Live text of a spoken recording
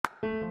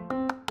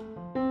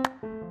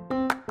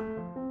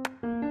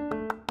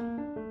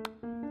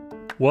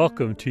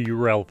Welcome to You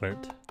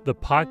Relevant, the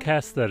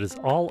podcast that is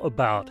all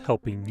about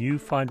helping you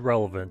find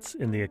relevance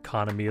in the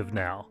economy of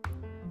now.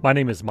 My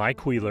name is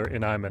Mike Wheeler,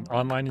 and I'm an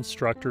online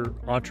instructor,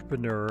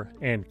 entrepreneur,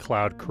 and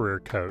cloud career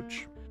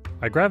coach.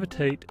 I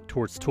gravitate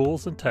towards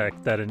tools and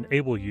tech that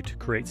enable you to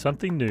create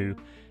something new,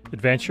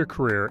 advance your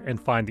career, and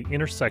find the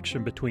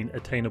intersection between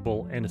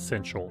attainable and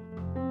essential.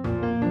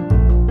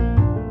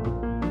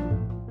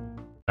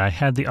 I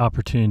had the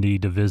opportunity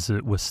to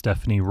visit with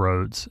Stephanie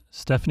Rhodes.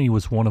 Stephanie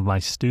was one of my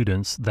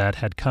students that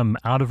had come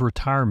out of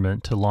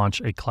retirement to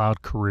launch a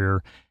cloud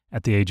career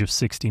at the age of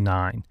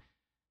 69.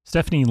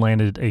 Stephanie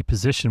landed a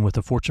position with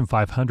a Fortune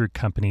 500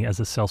 company as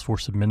a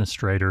Salesforce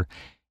administrator,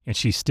 and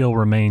she still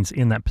remains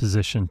in that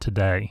position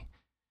today.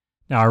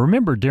 Now, I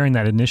remember during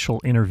that initial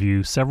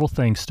interview, several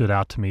things stood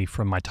out to me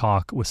from my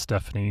talk with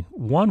Stephanie.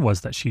 One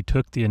was that she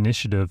took the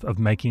initiative of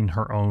making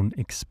her own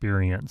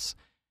experience.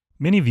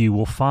 Many of you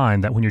will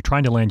find that when you're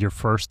trying to land your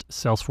first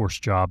Salesforce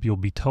job, you'll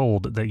be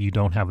told that you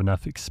don't have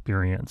enough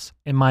experience.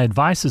 And my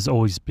advice has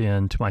always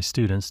been to my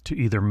students to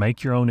either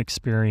make your own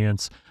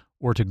experience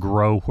or to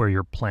grow where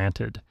you're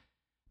planted.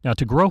 Now,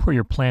 to grow where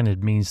you're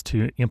planted means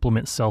to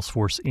implement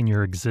Salesforce in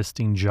your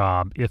existing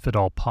job, if at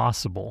all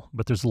possible.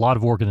 But there's a lot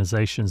of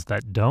organizations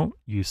that don't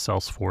use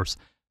Salesforce.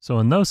 So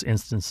in those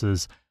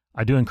instances,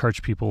 I do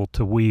encourage people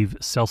to weave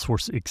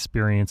Salesforce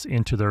experience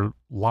into their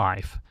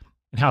life.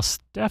 And how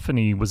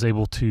Stephanie was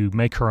able to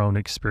make her own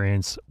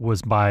experience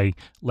was by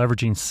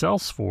leveraging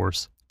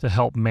Salesforce to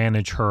help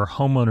manage her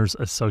homeowners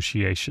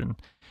association.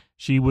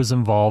 She was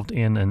involved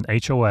in an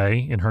HOA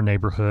in her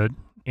neighborhood,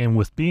 and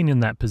with being in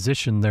that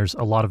position, there's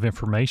a lot of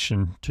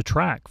information to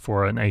track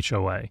for an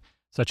HOA,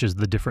 such as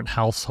the different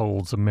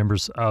households and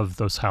members of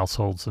those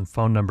households and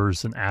phone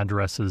numbers and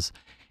addresses,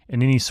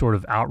 and any sort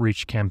of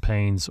outreach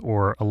campaigns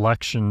or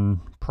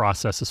election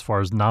process as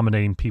far as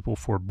nominating people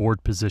for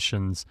board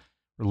positions,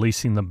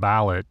 releasing the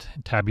ballot,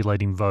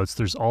 tabulating votes.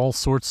 There's all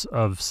sorts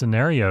of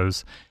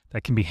scenarios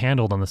that can be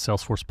handled on the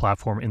Salesforce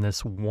platform in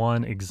this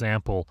one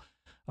example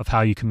of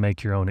how you can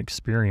make your own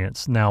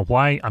experience. Now,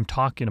 why I'm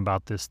talking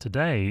about this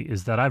today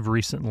is that I've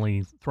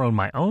recently thrown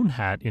my own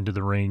hat into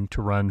the ring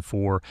to run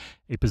for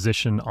a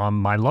position on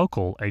my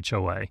local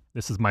HOA.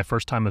 This is my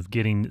first time of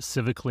getting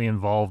civically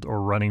involved or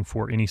running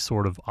for any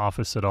sort of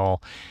office at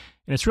all.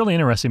 And it's really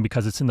interesting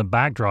because it's in the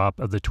backdrop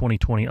of the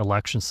 2020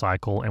 election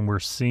cycle, and we're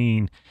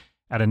seeing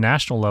at a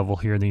national level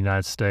here in the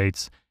United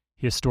States,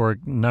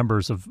 historic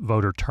numbers of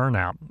voter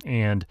turnout.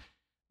 And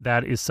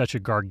that is such a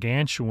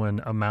gargantuan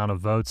amount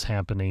of votes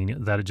happening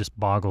that it just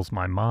boggles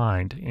my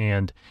mind.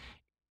 And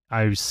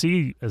I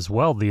see as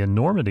well the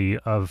enormity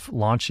of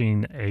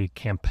launching a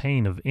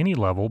campaign of any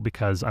level,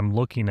 because I'm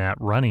looking at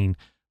running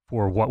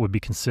for what would be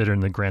considered,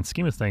 in the grand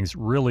scheme of things,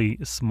 really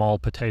small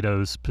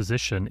potatoes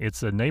position.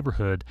 It's a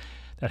neighborhood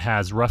that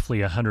has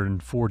roughly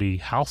 140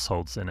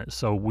 households in it.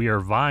 So we are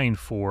vying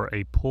for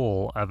a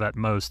pool of at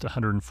most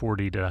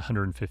 140 to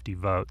 150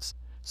 votes.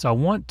 So I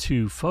want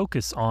to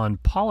focus on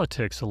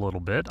politics a little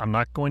bit. I'm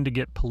not going to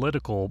get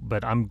political,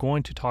 but I'm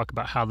going to talk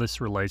about how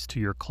this relates to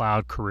your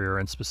cloud career,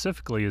 and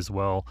specifically as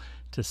well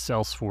to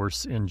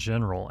Salesforce in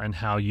general, and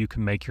how you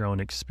can make your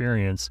own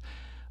experience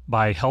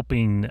by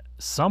helping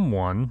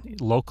someone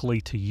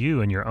locally to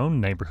you in your own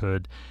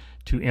neighborhood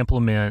to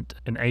implement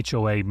an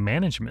HOA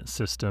management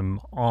system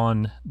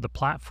on the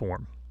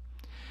platform.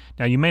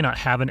 Now, you may not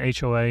have an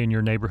HOA in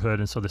your neighborhood,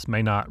 and so this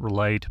may not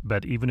relate,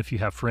 but even if you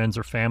have friends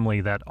or family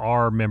that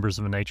are members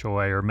of an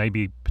HOA, or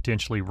maybe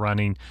potentially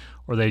running,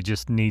 or they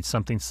just need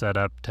something set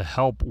up to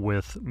help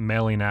with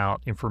mailing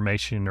out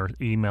information or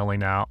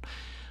emailing out,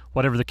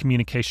 whatever the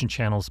communication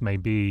channels may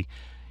be,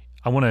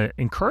 I want to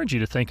encourage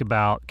you to think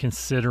about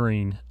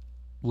considering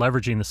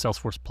leveraging the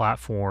Salesforce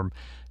platform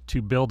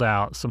to build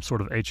out some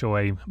sort of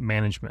HOA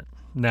management.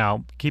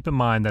 Now, keep in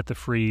mind that the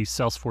free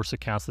Salesforce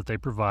accounts that they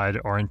provide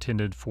are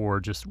intended for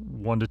just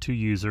 1 to 2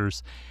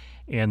 users,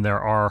 and there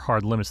are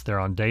hard limits there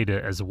on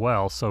data as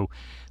well. So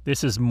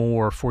this is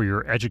more for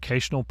your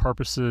educational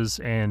purposes,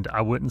 and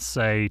I wouldn't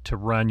say to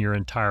run your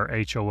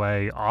entire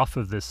HOA off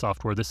of this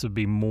software. This would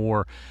be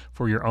more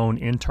for your own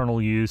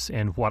internal use.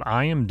 And what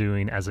I am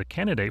doing as a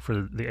candidate for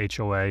the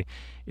HOA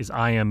is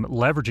I am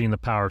leveraging the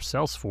power of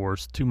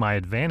Salesforce to my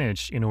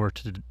advantage in order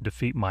to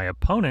defeat my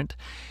opponent,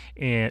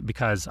 and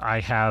because I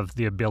have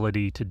the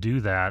ability to do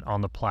that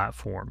on the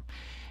platform.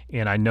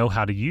 And I know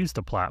how to use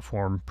the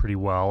platform pretty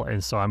well,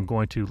 and so I'm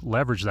going to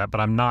leverage that, but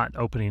I'm not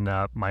opening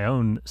up my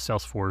own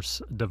Salesforce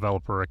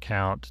developer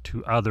account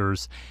to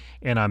others,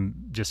 and I'm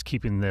just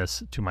keeping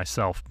this to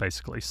myself,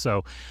 basically.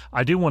 So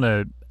I do want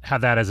to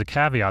have that as a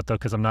caveat, though,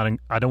 because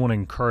I don't want to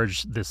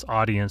encourage this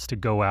audience to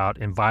go out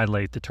and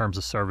violate the terms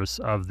of service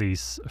of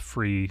these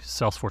free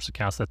Salesforce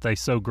accounts that they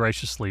so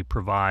graciously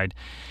provide.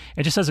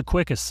 And just as a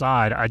quick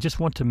aside, I just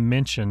want to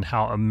mention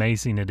how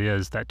amazing it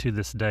is that to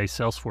this day,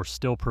 Salesforce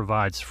still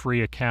provides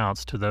free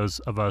accounts to those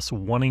of us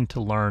wanting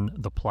to learn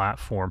the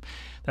platform.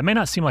 That may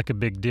not seem like a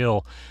big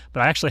deal,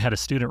 but I actually had a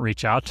student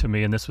reach out to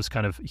me, and this was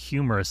kind of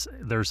humorous.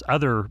 There's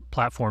other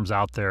platforms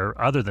out there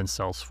other than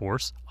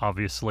Salesforce,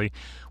 obviously,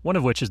 one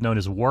of which is known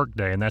as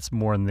Workday, and that's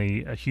more in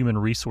the human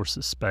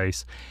resources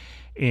space.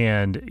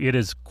 And it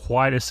is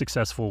quite a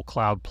successful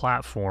cloud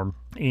platform.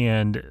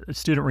 And a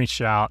student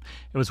reached out.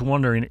 It was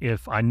wondering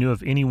if I knew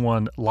of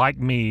anyone like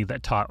me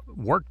that taught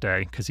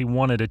Workday, because he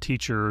wanted a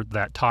teacher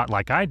that taught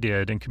like I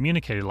did and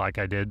communicated like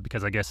I did,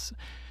 because I guess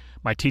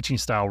my teaching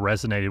style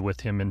resonated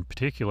with him in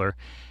particular.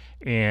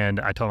 And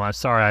I told him, I'm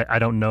sorry, I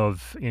don't know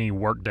of any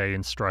Workday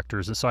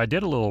instructors. And so I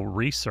did a little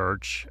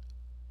research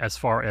as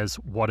far as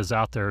what is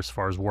out there as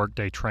far as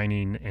Workday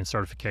training and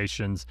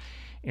certifications,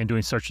 and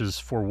doing searches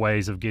for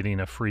ways of getting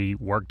a free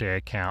Workday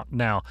account.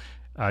 Now,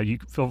 you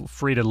feel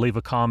free to leave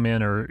a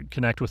comment or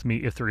connect with me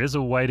if there is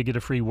a way to get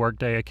a free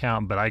Workday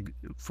account, but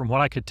from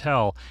what I could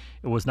tell,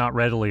 it was not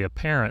readily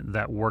apparent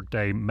that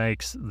Workday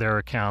makes their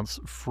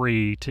accounts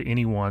free to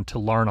anyone to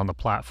learn on the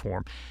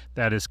platform.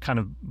 That is kind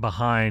of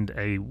behind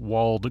a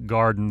walled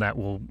garden that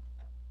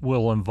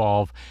will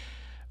involve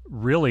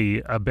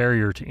really a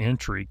barrier to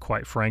entry,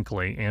 quite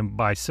frankly. And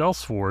by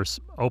Salesforce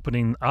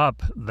opening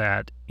up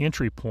that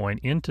entry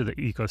point into the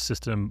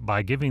ecosystem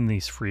by giving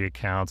these free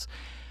accounts,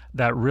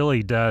 that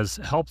really does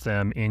help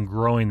them in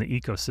growing the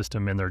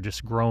ecosystem, and they're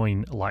just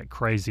growing like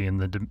crazy,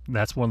 and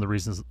that's one of the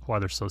reasons why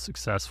they're so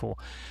successful.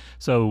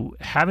 So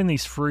having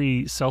these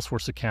free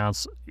Salesforce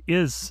accounts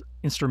is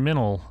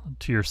instrumental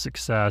to your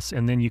success,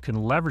 and then you can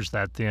leverage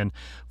that then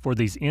for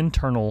these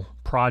internal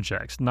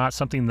projects, not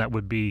something that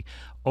would be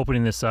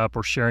opening this up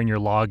or sharing your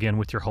login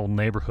with your whole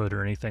neighborhood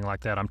or anything like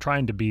that. I'm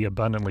trying to be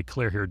abundantly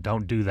clear here.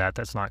 Don't do that.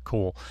 That's not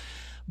cool.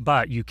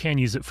 But you can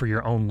use it for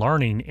your own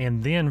learning,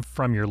 and then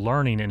from your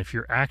learning, and if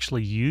you're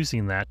actually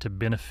using that to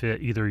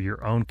benefit either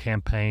your own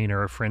campaign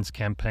or a friend's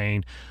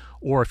campaign,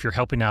 or if you're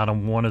helping out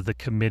on one of the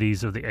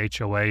committees of the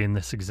HOA in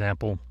this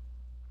example,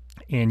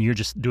 and you're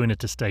just doing it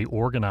to stay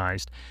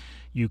organized,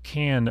 you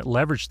can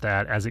leverage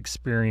that as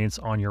experience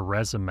on your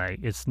resume.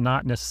 It's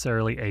not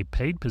necessarily a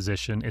paid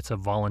position, it's a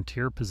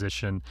volunteer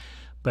position,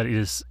 but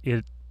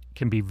it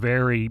can be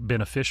very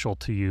beneficial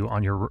to you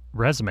on your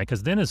resume,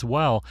 because then as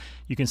well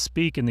you can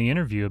speak in the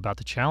interview about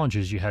the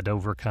challenges you had to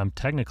overcome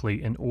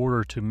technically in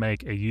order to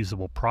make a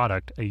usable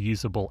product, a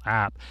usable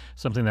app,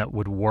 something that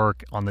would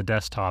work on the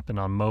desktop and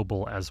on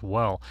mobile as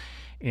well.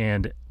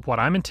 And what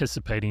I'm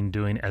anticipating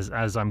doing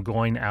as I'm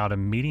going out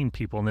and meeting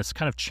people, and it's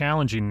kind of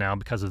challenging now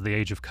because of the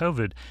age of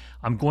COVID,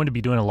 I'm going to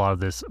be doing a lot of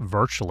this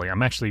virtually.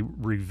 I'm actually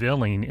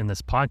revealing in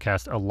this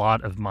podcast a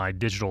lot of my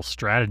digital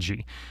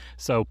strategy.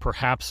 So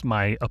perhaps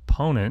my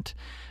opponent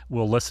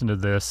will listen to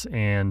this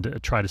and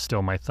try to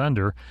steal my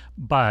thunder,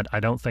 but I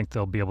don't think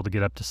they'll be able to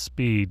get up to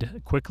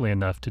speed quickly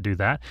enough to do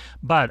that.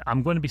 But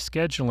I'm going to be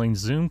scheduling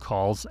Zoom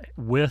calls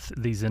with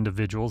these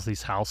individuals,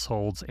 these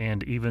households,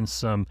 and even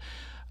some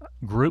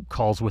group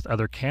calls with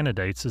other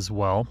candidates as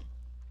well,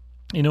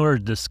 in order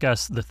to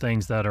discuss the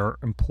things that are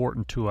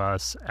important to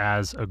us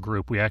as a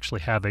group. We actually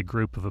have a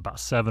group of about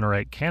 7 or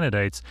 8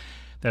 candidates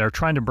that are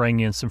trying to bring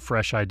in some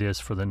fresh ideas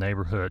for the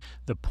neighborhood.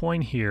 The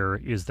point here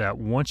is that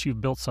once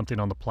you've built something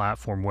on the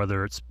platform,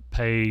 whether it's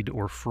paid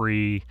or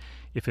free,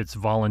 if it's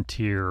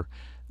volunteer,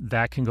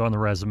 that can go on the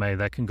resume,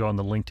 that can go on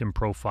the LinkedIn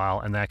profile,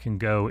 and that can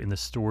go in the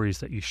stories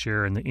that you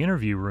share in the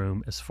interview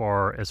room as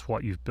far as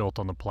what you've built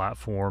on the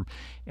platform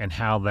and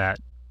how that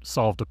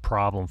solved a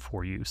problem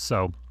for you.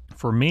 So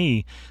for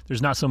me,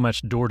 there's not so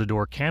much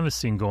door-to-door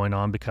canvassing going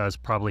on, because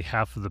probably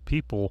half of the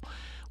people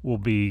will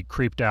be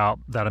creeped out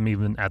that I'm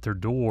even at their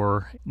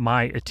door.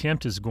 My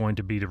attempt is going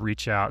to be to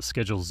reach out,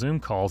 schedule Zoom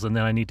calls, and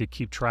then I need to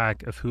keep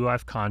track of who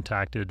I've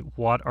contacted,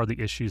 what are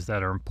the issues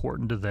that are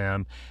important to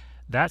them.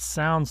 That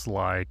sounds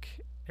like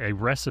a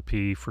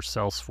recipe for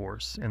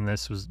Salesforce, and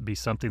this would be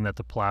something that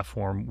the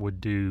platform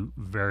would do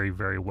very,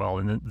 very well.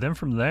 And then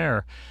from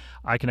there,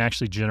 I can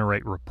actually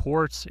generate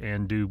reports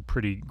and do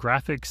pretty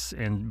graphics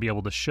and be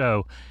able to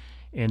show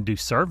and do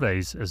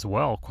surveys as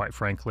well, quite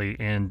frankly,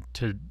 and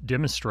to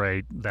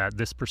demonstrate that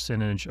this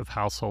percentage of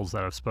households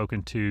that I've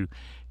spoken to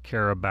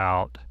care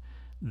about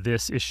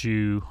this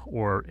issue,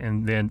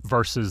 and then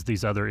versus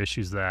these other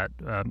issues that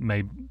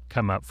may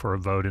come up for a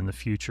vote in the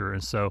future.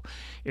 And so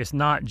it's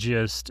not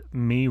just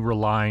me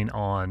relying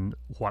on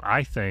what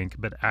I think,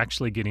 but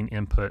actually getting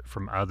input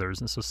from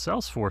others. And so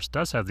Salesforce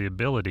does have the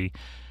ability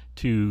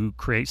to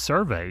create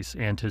surveys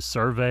and to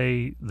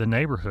survey the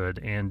neighborhood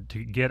and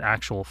to get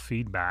actual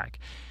feedback.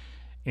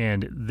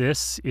 And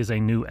this is a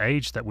new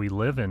age that we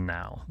live in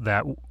now,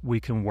 that we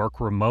can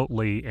work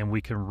remotely and we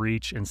can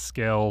reach and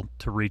scale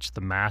to reach the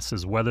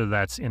masses, whether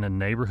that's in a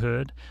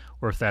neighborhood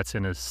or if that's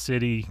in a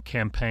city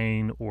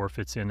campaign, or if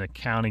it's in a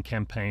county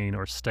campaign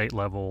or state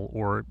level,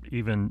 or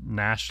even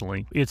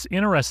nationally. It's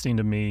interesting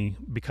to me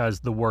because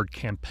the word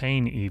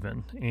campaign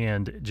even,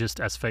 and just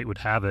as fate would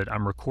have it,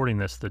 I'm recording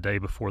this the day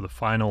before the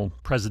final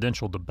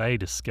presidential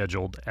debate is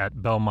scheduled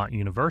at Belmont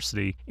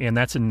University, and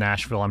that's in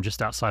Nashville. I'm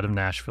just outside of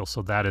Nashville,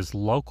 so that is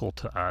local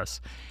to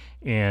us.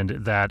 And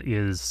that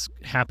is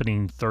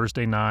happening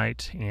Thursday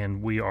night,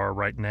 and we are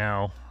right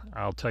now,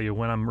 I'll tell you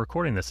when I'm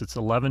recording this. It's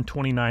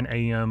 11:29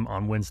 a.m.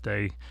 on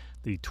Wednesday,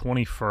 the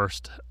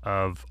 21st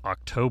of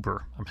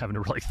October. I'm having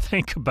to really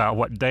think about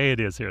what day it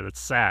is here.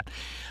 That's sad.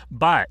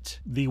 But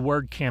the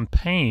word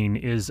campaign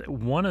is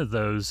one of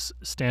those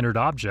standard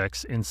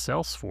objects in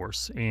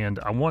Salesforce, and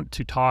I want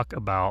to talk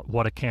about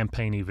what a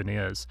campaign even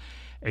is.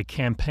 A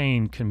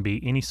campaign can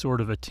be any sort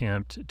of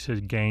attempt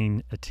to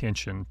gain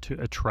attention, to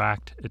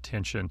attract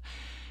attention.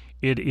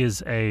 It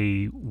is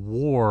a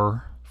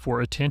war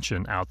for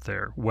attention out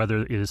there,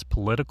 whether it is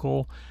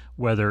political,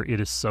 whether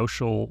it is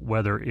social,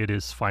 whether it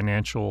is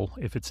financial,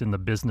 if it's in the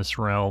business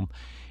realm,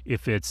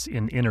 if it's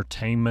in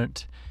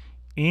entertainment,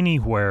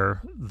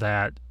 anywhere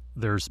that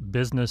there's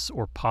business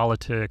or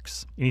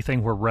politics,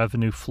 anything where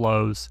revenue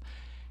flows.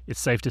 It's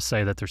safe to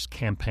say that there's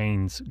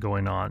campaigns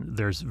going on.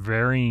 There's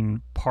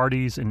varying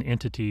parties and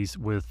entities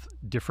with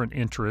different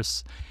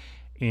interests,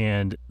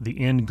 and the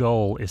end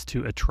goal is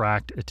to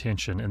attract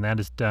attention, and that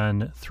is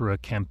done through a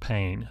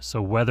campaign.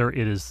 So whether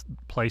it is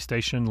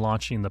PlayStation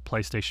launching the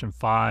PlayStation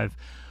 5,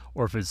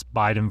 or if it's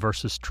Biden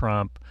versus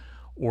Trump,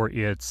 or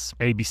it's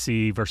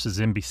ABC versus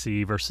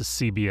NBC versus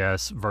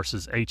CBS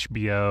versus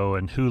HBO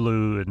and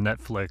Hulu and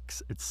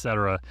Netflix,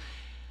 etc.,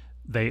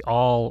 they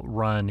all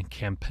run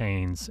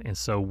campaigns. And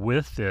so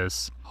with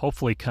this,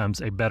 hopefully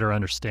comes a better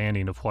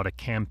understanding of what a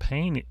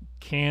campaign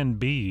can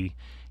be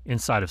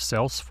inside of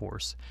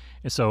Salesforce.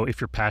 And so if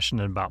you're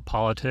passionate about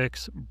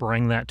politics,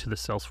 bring that to the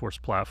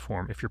Salesforce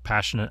platform. If you're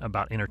passionate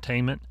about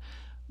entertainment,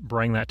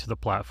 bring that to the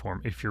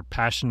platform. If you're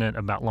passionate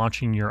about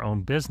launching your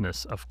own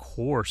business, of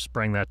course,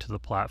 bring that to the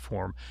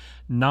platform.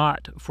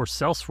 Not for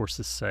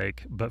Salesforce's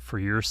sake, but for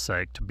your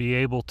sake, to be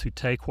able to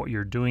take what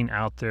you're doing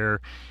out there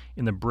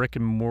in the brick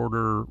and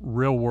mortar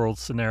real world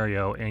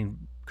scenario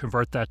and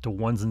convert that to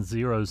ones and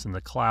zeros in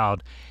the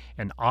cloud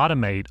and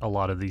automate a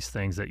lot of these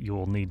things that you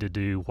will need to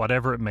do,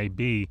 whatever it may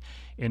be,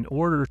 in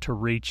order to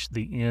reach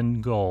the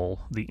end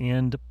goal. The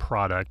end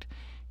product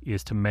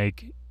is to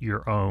make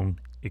your own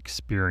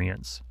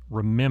experience.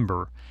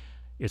 Remember,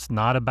 it's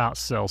not about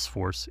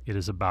Salesforce, it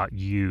is about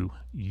you.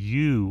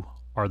 You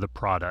are the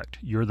product.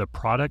 You're the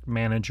product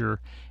manager,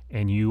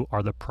 and you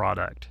are the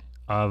product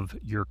of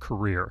your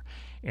career.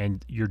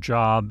 And your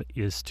job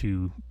is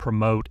to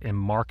promote and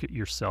market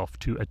yourself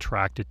to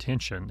attract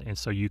attention. And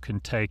so you can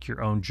take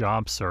your own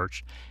job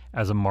search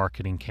as a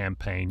marketing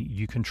campaign.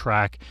 You can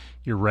track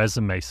your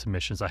resume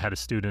submissions. I had a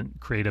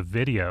student create a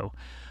video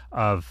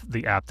of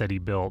the app that he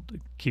built,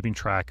 keeping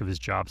track of his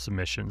job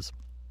submissions.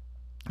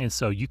 And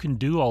so you can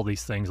do all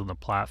these things on the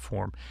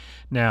platform.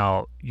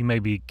 Now, you may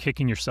be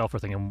kicking yourself for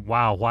thinking,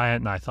 wow, why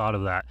hadn't I thought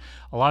of that?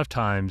 A lot of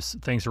times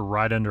things are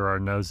right under our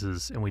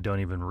noses and we don't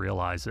even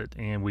realize it.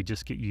 And we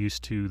just get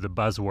used to the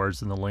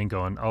buzzwords and the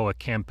lingo, and a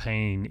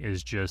campaign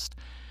is just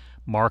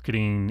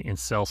marketing in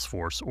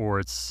Salesforce, or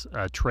it's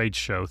a trade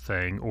show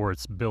thing, or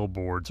it's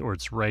billboards, or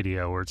it's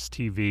radio, or it's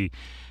TV.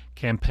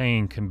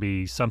 Campaign can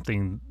be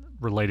something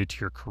related to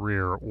your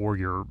career or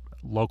your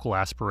local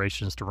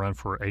aspirations to run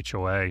for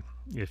HOA.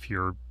 If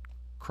you're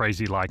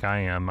crazy like I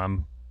am,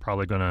 I'm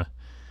probably going to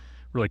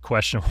really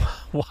question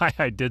why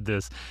I did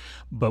this.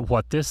 But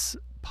what this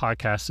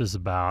podcast is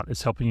about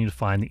is helping you to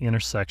find the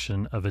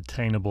intersection of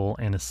attainable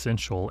and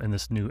essential in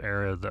this new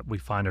era that we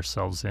find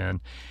ourselves in.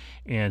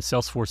 And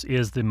Salesforce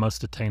is the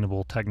most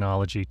attainable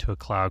technology to a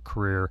cloud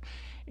career.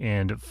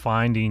 And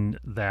finding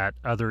that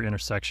other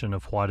intersection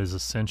of what is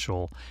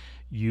essential,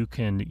 you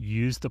can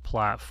use the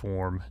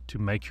platform to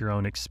make your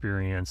own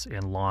experience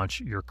and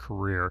launch your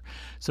career.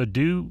 So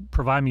do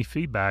provide me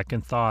feedback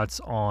and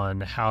thoughts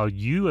on how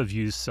you have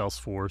used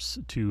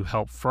Salesforce to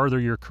help further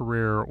your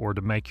career, or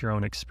to make your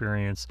own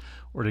experience,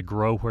 or to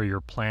grow where you're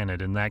planted.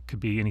 And that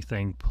could be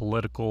anything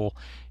political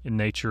in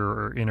nature,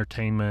 or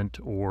entertainment,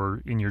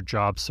 or in your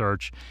job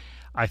search.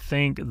 I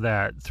think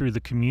that through the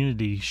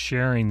community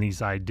sharing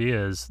these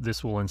ideas,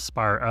 this will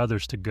inspire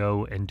others to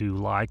go and do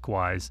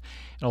likewise.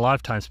 And a lot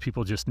of times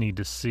people just need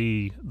to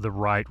see the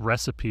right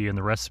recipe in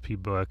the recipe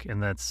book,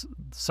 and that's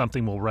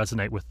something will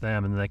resonate with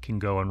them, and they can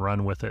go and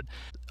run with it.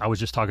 I was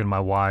just talking to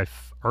my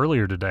wife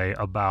earlier today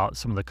about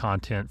some of the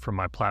content from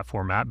my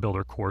Platform App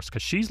Builder course,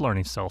 because she's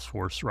learning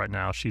Salesforce right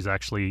now. She's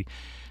actually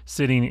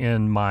sitting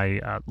in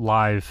my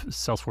live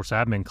Salesforce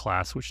admin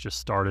class, which just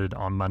started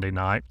on Monday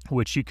night,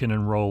 which you can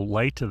enroll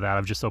late to that.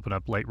 I've just opened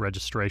up late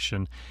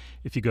registration.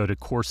 If you go to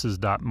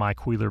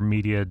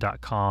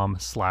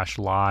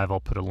courses.mikewheelermedia.com/live, I'll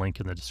put a link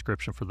in the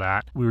description for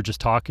that. We were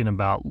just talking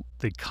about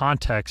the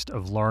context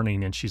of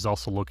learning, and she's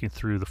also looking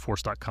through the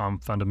Force.com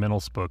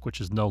Fundamentals book, which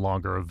is no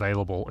longer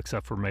available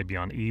except for maybe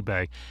on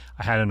eBay.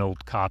 I had an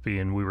old copy,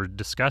 and we were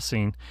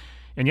discussing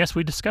And yes,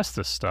 we discussed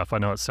this stuff. I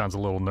know it sounds a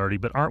little nerdy,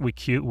 but aren't we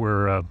cute?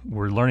 We're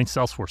learning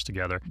Salesforce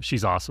together.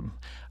 She's awesome.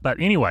 But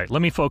anyway,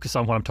 let me focus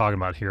on what I'm talking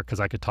about here, because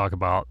I could talk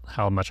about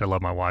how much I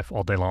love my wife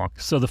all day long.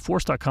 So the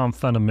Force.com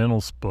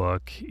Fundamentals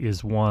book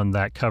is one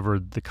that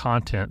covered the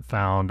content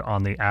found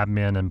on the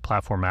Admin and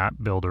Platform App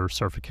Builder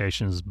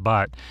certifications,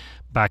 but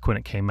back when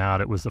it came out,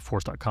 it was the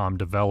Force.com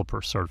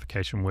Developer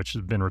Certification, which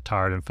has been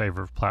retired in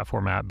favor of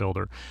Platform App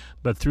Builder.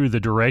 But through the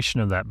duration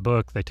of that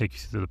book, they take you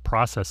through the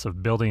process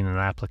of building an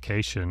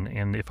application.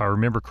 And if I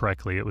remember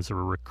correctly, it was a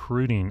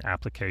recruiting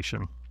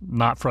application,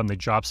 not from the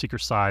job seeker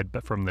side,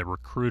 but from the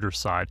recruiter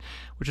side,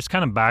 which is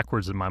kind of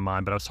backwards in my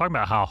mind. But I was talking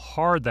about how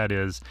hard that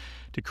is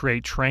to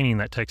create training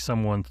that takes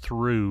someone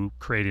through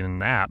creating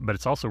an app, but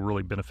it's also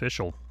really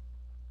beneficial.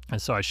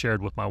 And so I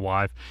shared with my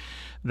wife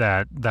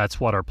that that's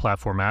what our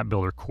Platform App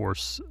Builder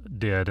course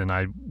did, and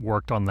I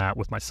worked on that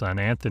with my son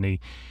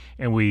Anthony,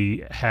 and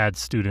we had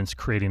students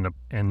creating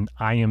an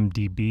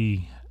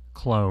IMDb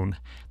clone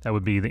that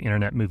would be the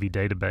Internet Movie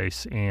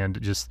Database. And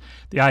just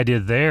the idea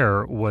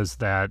there was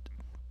that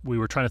we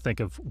were trying to think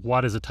of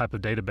what is a type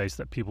of database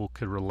that people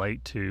could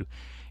relate to.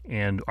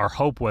 And our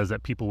hope was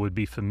that people would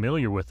be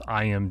familiar with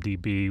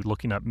IMDb,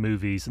 looking up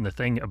movies. And the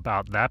thing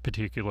about that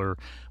particular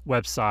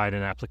website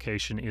and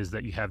application is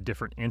that you have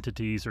different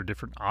entities or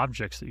different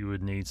objects that you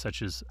would need,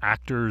 such as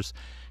actors,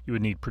 you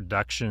would need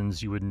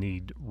productions, you would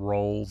need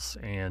roles,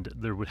 and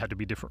there would have to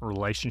be different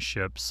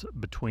relationships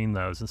between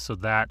those. And so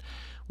that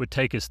would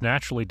take us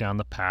naturally down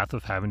the path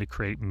of having to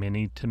create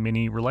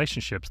many-to-many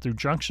relationships through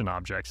junction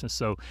objects. And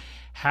so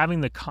having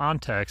the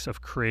context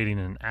of creating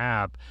an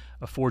app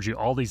affords you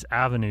all these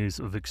avenues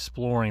of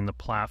exploring the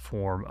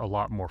platform a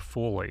lot more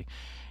fully.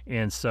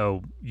 And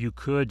so you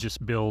could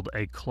just build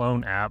a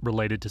clone app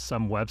related to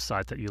some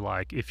website that you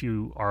like. If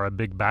you are a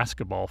big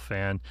basketball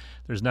fan,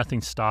 there's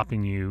nothing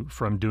stopping you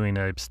from doing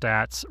a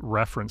stats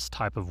reference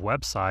type of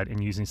website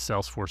and using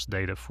Salesforce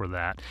data for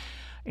that.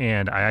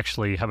 And I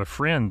actually have a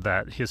friend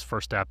that his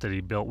first app that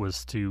he built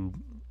was to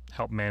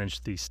help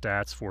manage the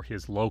stats for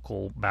his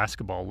local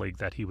basketball league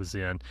that he was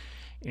in.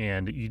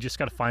 And you just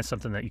got to find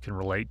something that you can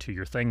relate to.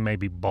 Your thing may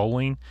be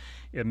bowling,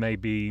 it may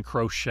be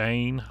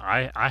crocheting.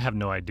 I have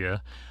no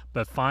idea,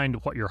 but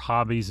find what your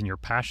hobbies and your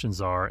passions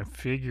are and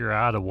figure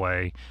out a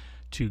way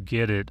to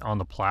get it on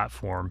the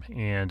platform.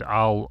 And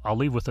I'll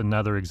leave with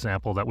another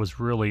example that was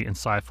really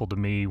insightful to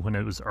me when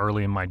it was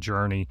early in my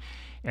journey.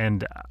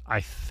 And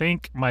I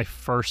think my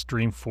first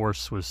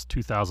Dreamforce was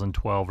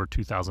 2012 or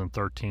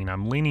 2013.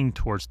 I'm leaning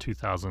towards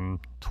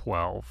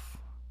 2012.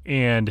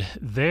 And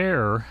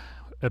there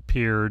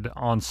appeared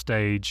on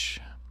stage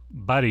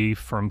Buddy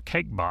from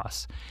Cake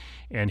Boss.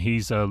 And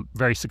he's a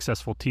very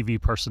successful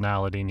TV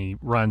personality, and he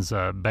runs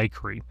a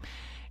bakery.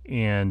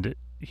 And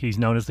he's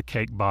known as the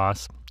Cake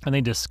Boss. And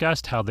they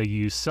discussed how they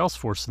use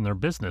Salesforce in their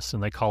business,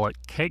 and they call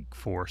it Cake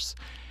Force.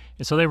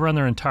 And so they run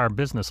their entire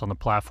business on the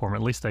platform.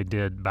 At least they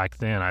did back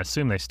then. I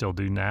assume they still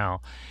do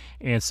now.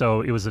 And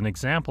so it was an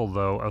example,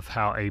 though, of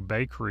how a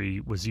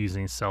bakery was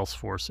using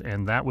Salesforce.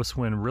 And that was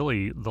when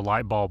really the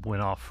light bulb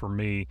went off for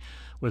me,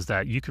 was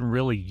that you can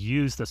really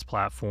use this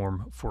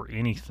platform for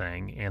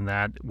anything. And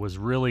that was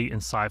really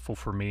insightful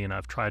for me. And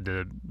I've tried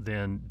to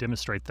then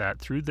demonstrate that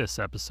through this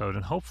episode.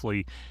 And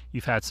hopefully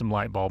you've had some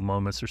light bulb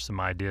moments or some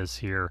ideas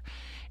here.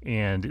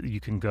 And you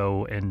can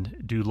go and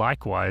do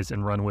likewise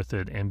and run with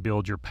it and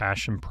build your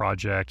passion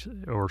project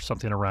or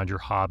something around your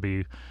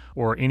hobby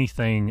or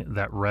anything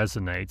that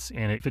resonates.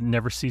 And if it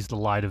never sees the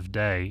light of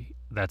day,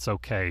 that's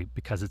okay,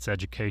 because it's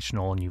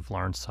educational and you've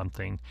learned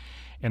something.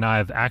 And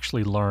I've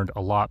actually learned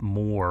a lot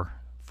more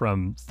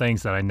from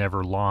things that I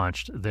never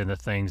launched than the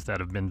things that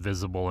have been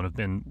visible and have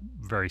been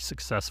very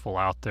successful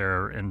out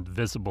there and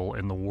visible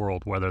in the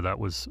world, whether that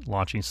was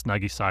launching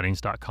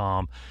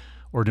SnuggySightings.com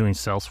or doing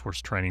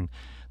Salesforce training.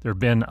 There have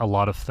been a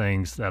lot of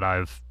things that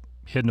I've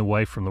hidden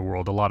away from the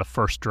world, a lot of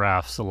first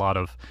drafts, a lot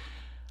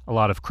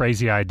of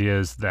crazy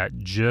ideas that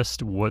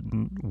just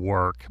wouldn't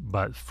work.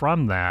 But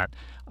from that,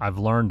 I've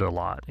learned a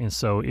lot. And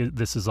so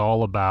this is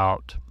all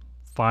about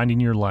finding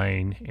your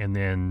lane and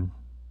then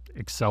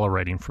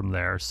accelerating from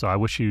there. So I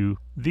wish you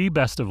the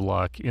best of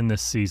luck in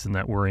this season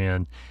that we're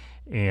in,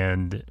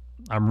 and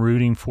I'm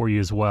rooting for you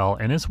as well.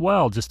 And as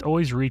well, just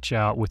always reach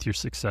out with your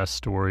success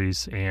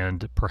stories,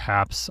 and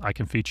perhaps I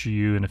can feature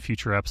you in a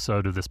future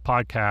episode of this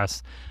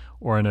podcast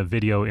or in a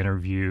video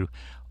interview.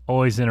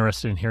 Always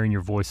interested in hearing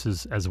your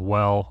voices as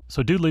well.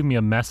 So do leave me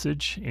a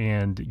message,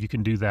 and you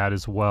can do that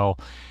as well.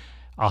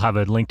 I'll have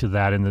a link to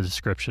that in the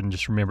description.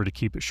 Just remember to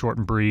keep it short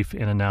and brief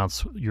and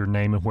announce your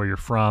name and where you're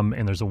from.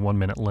 And there's a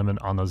 1-minute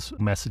limit on those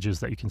messages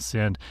that you can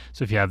send.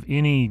 So if you have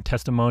any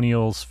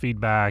testimonials,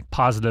 feedback,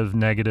 positive,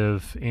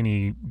 negative,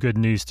 any good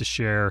news to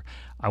share,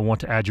 I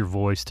want to add your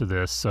voice to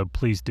this. So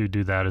please do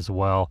that as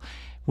well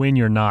when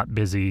you're not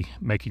busy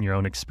making your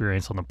own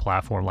experience on the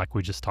platform like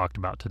we just talked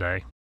about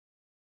today.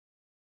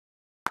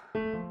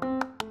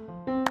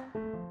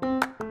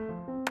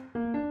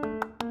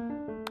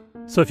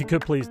 So if you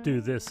could please do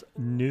this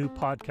new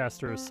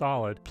podcaster a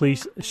solid,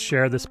 please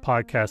share this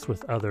podcast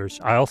with others.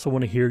 I also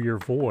want to hear your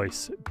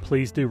voice.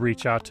 Please do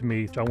reach out to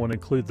me. I want to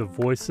include the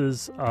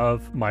voices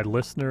of my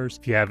listeners.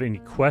 If you have any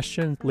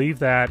questions, leave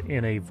that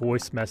in a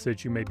voice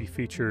message. You may be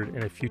featured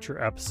in a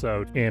future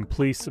episode. And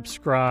please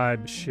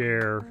subscribe,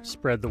 share,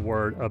 spread the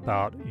word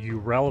about You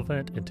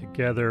Relevant, and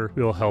together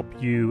we'll help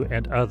you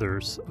and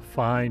others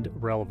find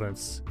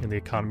relevance in the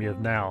economy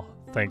of now.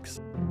 Thanks.